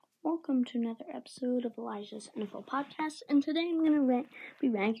welcome to another episode of Elijah's NFL Podcast, and today I'm going to be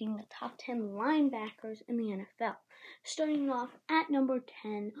ranking the top 10 linebackers in the NFL. Starting off at number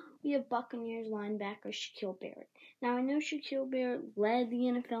 10, we have Buccaneers linebacker Shaquille Barrett. Now, I know Shaquille Barrett led the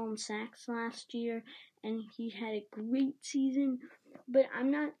NFL in sacks last year, and he had a great season, but I'm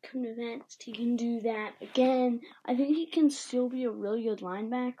not convinced he can do that again. I think he can still be a really good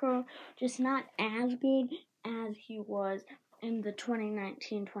linebacker, just not as good as he was in the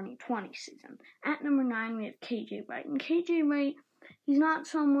 2019-2020 season. At number 9, we have KJ Wright. And KJ Wright, he's not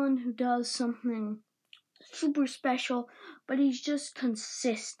someone who does something super special, but he's just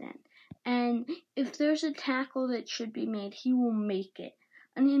consistent. And if there's a tackle that should be made, he will make it.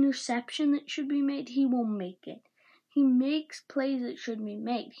 An interception that should be made, he will make it. He makes plays that should be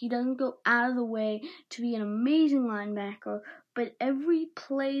made. He doesn't go out of the way to be an amazing linebacker, but every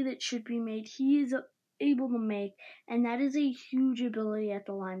play that should be made, he is able to make, and that is a huge ability at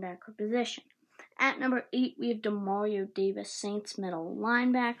the linebacker position. At number 8, we have Demario Davis, Saints middle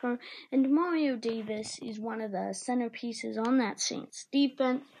linebacker, and Demario Davis is one of the centerpieces on that Saints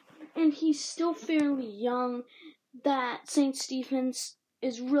defense, and he's still fairly young. That Saints defense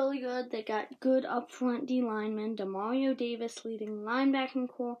is really good. They got good up-front D linemen, Demario Davis leading linebacking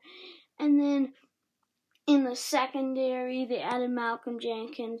core, and then in the secondary, they added Malcolm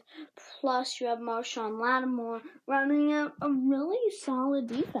Jenkins, plus you have Marshawn Lattimore rounding out a really solid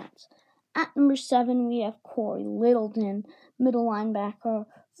defense. At number 7, we have Corey Littleton, middle linebacker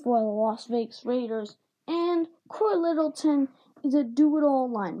for the Las Vegas Raiders. And Corey Littleton is a do-it-all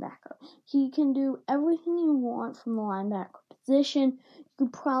linebacker. He can do everything you want from the linebacker position. You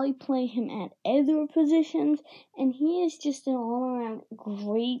could probably play him at other positions, and he is just an all-around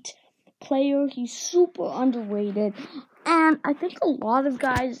great player. He's super underrated, and I think a lot of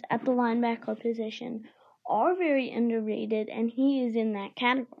guys at the linebacker position are very underrated, and he is in that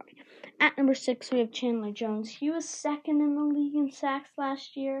category. At number 6, we have Chandler Jones. He was second in the league in sacks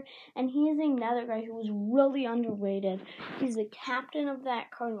last year, and he is another guy who was really underrated. He's the captain of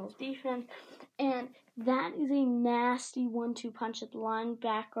that Cardinals defense, and that is a nasty 1-2 punch at the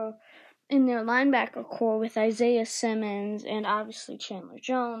linebacker in their linebacker core with Isaiah Simmons and obviously Chandler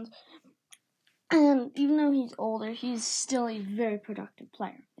Jones. And even though he's older, he's still a very productive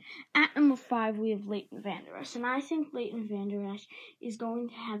player. At number 5, we have Leighton Vander Esch. And I think Leighton Vander Esch is going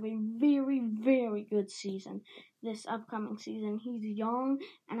to have a very, very good season this upcoming season. He's young,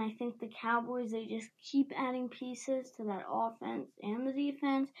 and I think the Cowboys, they just keep adding pieces to that offense and the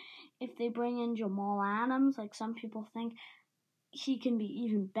defense. If they bring in Jamal Adams, like some people think, he can be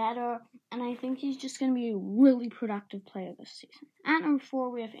even better. And I think he's just going to be a really productive player this season. At number 4,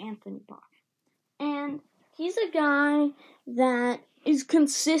 we have Anthony Barr. And he's a guy that is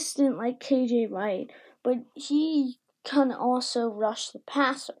consistent like KJ Wright, but he can also rush the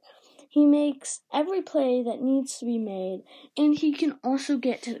passer. He makes every play that needs to be made, and he can also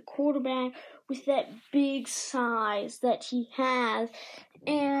get to the quarterback with that big size that he has.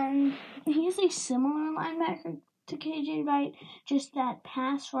 And he's a similar linebacker to KJ Wright, just that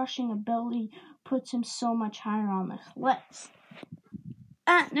pass rushing ability puts him so much higher on this list.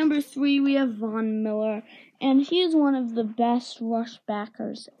 At number 3, we have Von Miller, and he is one of the best rush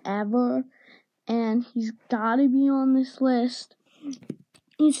backers ever, and he's got to be on this list.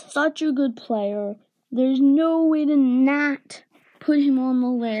 He's such a good player. There's no way to not put him on the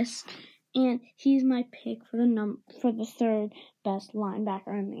list, and he's my pick for the third best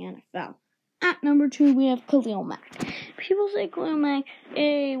linebacker in the NFL. At number 2, we have Khalil Mack. People say Khalil Mack,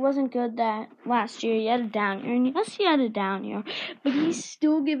 he wasn't good that last year. He had a down year. And yes, he had a down year. But he's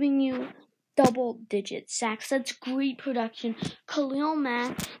still giving you double-digit sacks. That's great production. Khalil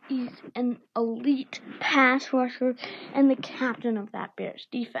Mack is an elite pass rusher and the captain of that Bears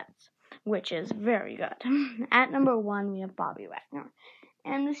defense, which is very good. At number 1, we have Bobby Wagner.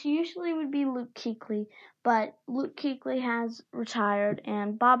 And this usually would be Luke Kuechly, but Luke Kuechly has retired,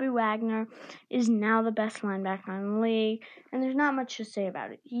 and Bobby Wagner is now the best linebacker in the league, and there's not much to say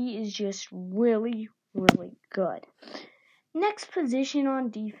about it. He is just really, really good. Next position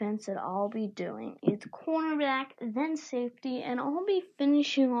on defense that I'll be doing is cornerback, then safety, and I'll be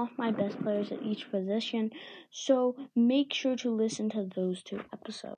finishing off my best players at each position, so make sure to listen to those 2 episodes.